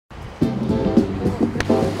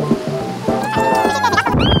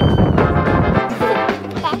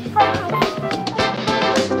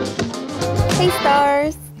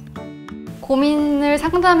고민을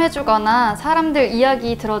상담해주거나 사람들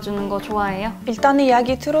이야기 들어주는 거 좋아해요? 일단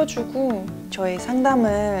이야기 들어주고 저의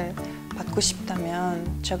상담을 받고 싶다면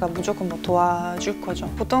제가 무조건 뭐 도와줄 거죠.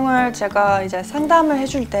 보통은 제가 이제 상담을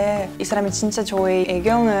해줄 때 이 사람이 진짜 저의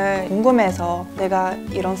애경을 궁금해서 내가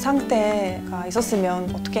이런 상태가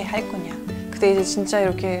있었으면 어떻게 할 거냐. 그때 이제 진짜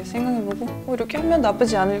이렇게 생각해보고 이렇게 하면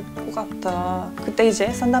나쁘지 않을 것 같다. 그때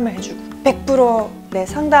이제 상담을 해주고 100%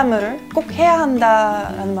 상담을 꼭 해야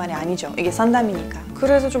한다라는 말이 아니죠. 이게 상담이니까.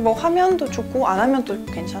 그래서 좀 뭐 하면 도 좋고 안 하면 또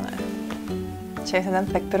괜찮아요. 제 상담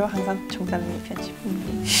 100% 항상 정답인 편집.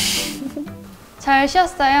 잘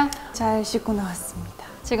쉬었어요? 잘 씻고 나왔습니다.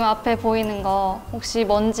 지금 앞에 보이는 거 혹시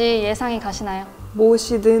뭔지 예상이 가시나요?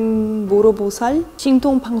 무엇이든 물어보살,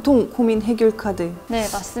 신통방통 고민 해결 카드. 네,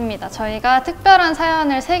 맞습니다. 저희가 특별한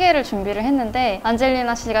사연을 3개를 준비를 했는데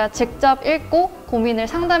안젤리나 씨가 직접 읽고 고민을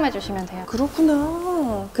상담해 주시면 돼요.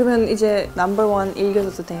 그렇구나. 그러면 이제 넘버 1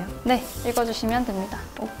 읽어도 돼요? 네, 읽어주시면 됩니다.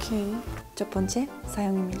 오케이. 첫 번째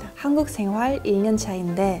사연입니다. 한국 생활 1년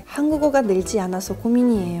차인데 한국어가 늘지 않아서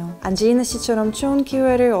고민이에요. 안젤리나 씨처럼 좋은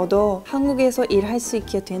기회를 얻어 한국에서 일할 수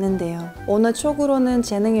있게 되는데요. 언어적으로는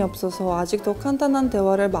재능이 없어서 아직도 간단한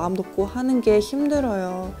대화를 마음 놓고 하는 게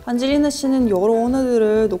힘들어요. 안젤리나 씨는 여러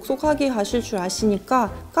언어들을 녹록하게 하실 줄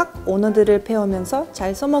아시니까 각 언어들을 배우면서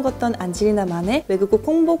잘 써먹었던 안젤리나만의 외국어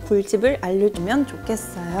공부 꿀팁을 알려주면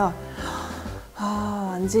좋겠어요.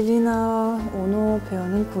 안젤리나 언어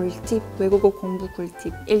배우는 꿀팁, 외국어 공부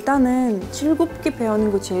꿀팁. 일단은 즐겁게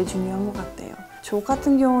배우는 거 제일 중요한 것 같아요. 저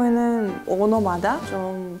같은 경우에는 언어마다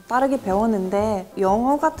좀 빠르게 배웠는데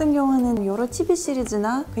영어 같은 경우에는 여러 TV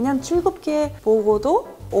시리즈나 그냥 즐겁게 보고도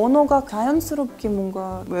언어가 자연스럽게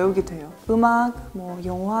뭔가 외우게 돼요. 음악, 뭐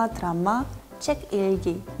영화, 드라마, 책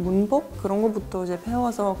읽기, 문법 그런 것부터 이제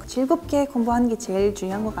배워서 즐겁게 공부하는 게 제일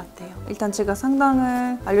중요한 것 같아요. 일단 제가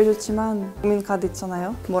상담을 알려줬지만 고민 카드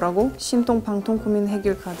있잖아요. 뭐라고? 신통방통 고민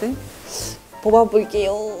해결 카드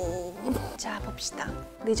뽑아볼게요. 자, 봅시다.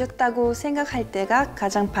 늦었다고 생각할 때가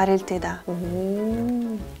가장 빠를 때다.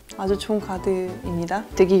 오, 아주 좋은 카드입니다.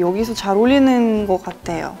 되게 여기서 잘 어울리는 것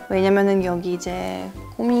같아요. 왜냐면은 여기 이제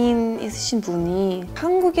고민 있으신 분이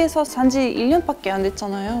한국에서 산지 1년밖에 안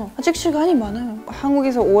됐잖아요. 아직 시간이 많아요.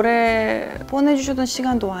 한국에서 오래 보내주셨던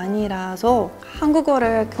시간도 아니라서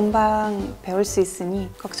한국어를 금방 배울 수 있으니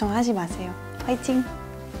걱정하지 마세요. 화이팅!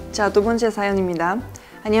 자, 두 번째 사연입니다.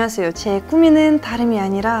 안녕하세요. 제 고민은 다름이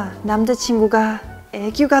아니라 남자친구가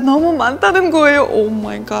애교가 너무 많다는 거예요. 오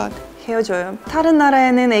마이 갓. 헤어져요. 다른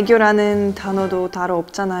나라에는 애교라는 단어도 따로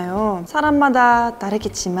없잖아요. 사람마다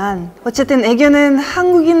다르겠지만 어쨌든 애교는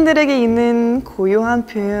한국인들에게 있는 고유한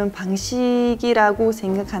표현 방식이라고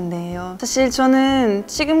생각한대요. 사실 저는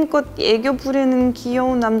지금껏 애교 부리는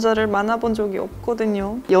귀여운 남자를 만나본 적이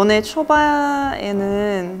없거든요. 연애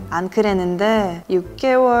초반에는 안 그랬는데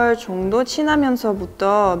 6개월 정도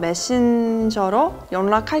지나면서부터 메신저로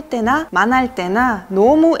연락할 때나 만날 때나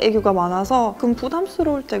너무 애교가 많아서 좀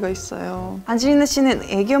부담스러울 때가 있어요. 안젤리나 씨는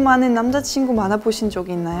애교 많은 남자친구 만나보신 적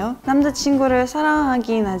있나요? 남자친구를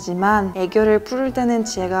사랑하긴 하지만 애교를 부를 때는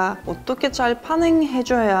제가 어떻게 잘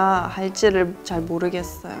반응해줘야 할지를 잘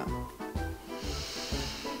모르겠어요.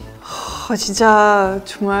 진짜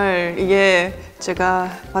정말 이게 제가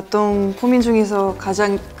봤던 고민 중에서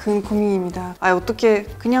가장 큰 고민입니다. 어떻게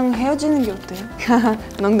그냥 헤어지는 게 어때요?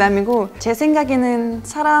 농담이고 제 생각에는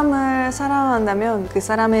사람을 사랑한다면 그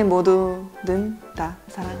사람의 모두는 다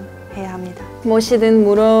사랑해야 합니다. 무엇이든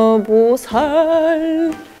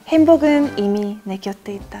물어보살. 행복은 이미 내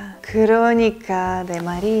곁에 있다. 그러니까 내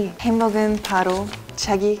말이 행복은 바로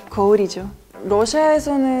자기 거울이죠.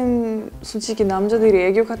 러시아에서는 솔직히 남자들이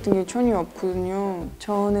애교 같은 게 전혀 없거든요.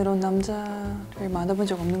 저는 이런 남자를 만나본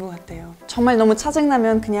적 없는 것 같아요. 정말 너무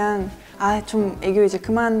짜증나면 그냥 좀 애교 이제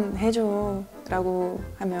그만해줘 라고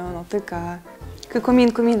하면 어떨까. 그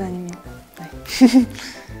고민 아닙니다. 네.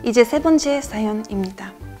 이제 세 번째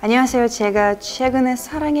사연입니다. 안녕하세요. 제가 최근에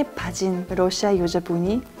사랑에 빠진 러시아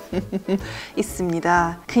여자분이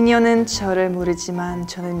있습니다. 그녀는 저를 모르지만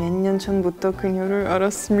저는 몇 년 전부터 그녀를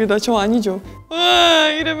알았습니다. 저 아니죠?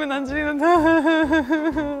 이러면 안젤리나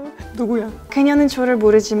누구야? 그녀는 저를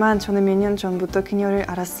모르지만 저는 몇 년 전부터 그녀를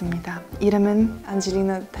알았습니다. 이름은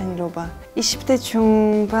안젤리나 다닐로바. 20대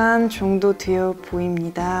중반 정도 되어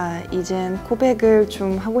보입니다. 이젠 고백을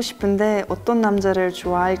좀 하고 싶은데 어떤 남자를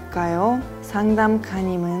좋아할까요?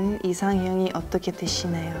 상담가님은 이상형이 어떻게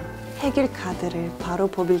되시나요? 해결 카드를 바로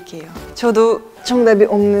뽑을게요. 저도 정답이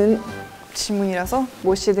없는 질문이라서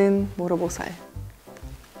무엇이든 물어보살.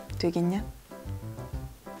 되겠냐?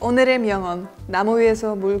 오늘의 명언. 나무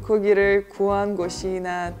위에서 물고기를 구한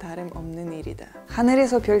것이나 다름없는 일이다.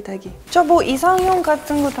 하늘에서 별 타기. 저 뭐 이상형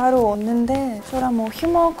같은 거 다루 없는데 저랑 뭐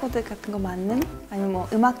휴머 코드 같은 거 맞는? 아니면 뭐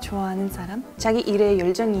음악 좋아하는 사람? 자기 일에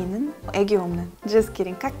열정이 있는? 애교 없는? Just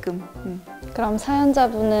kidding. 가끔. 그럼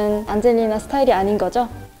사연자분은 안젤리나 스타일이 아닌 거죠?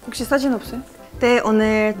 혹시 사진 없어요? 네,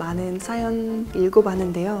 오늘 많은 사연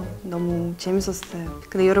읽어봤는데요. 너무 재밌었어요.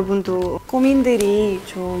 근데 여러분도 고민들이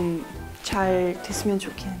좀 잘 됐으면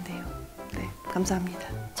좋겠는데요. 네, 감사합니다.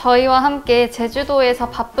 저희와 함께 제주도에서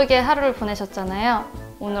바쁘게 하루를 보내셨잖아요.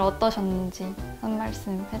 오늘 어떠셨는지 한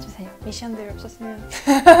말씀 해주세요. 미션들 없었으면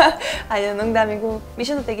아니요, 농담이고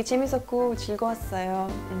미션도 되게 재밌었고 즐거웠어요.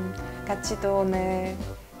 같이 또 오늘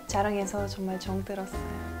자랑해서 정말 정 들었어요.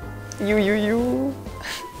 유유유.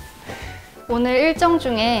 오늘 일정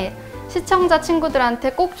중에 시청자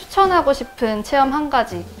친구들한테 꼭 추천하고 싶은 체험 한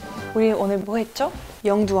가지. 우리 오늘 뭐 했죠?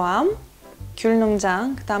 영두암,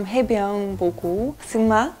 귤농장, 그다음 해변 보고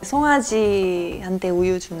승마, 송아지한테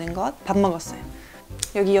우유 주는 것, 밥 먹었어요.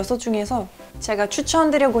 여기 6 중에서 제가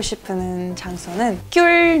추천드리고 싶은 장소는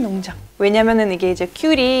귤농장. 왜냐면은 이게 이제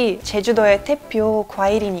귤이 제주도의 대표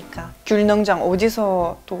과일이니까 귤농장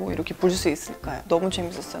어디서 또 이렇게 볼 수 있을까요? 너무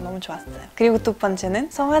재밌었어요. 너무 좋았어요. 그리고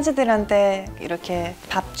 2번째는 송아지들한테 이렇게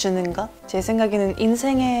밥 주는 것. 제 생각에는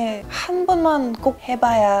인생에 한 번만 꼭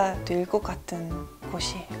해봐야 될 것 같은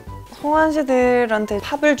곳이에요. 송아지들한테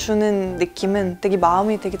밥을 주는 느낌은 되게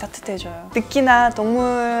마음이 되게 따뜻해져요. 특히나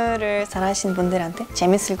동물을 사랑하시는 분들한테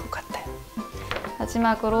재밌을 것 같아요.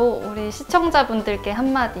 마지막으로 우리 시청자분들께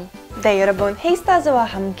한마디. 네, 여러분 헤이스타즈와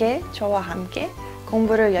함께 저와 함께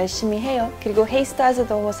공부를 열심히 해요. 그리고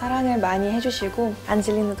헤이스타즈도 사랑을 많이 해주시고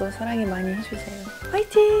안젤리나도 사랑을 많이 해주세요.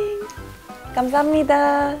 화이팅!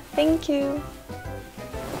 감사합니다. Thank you.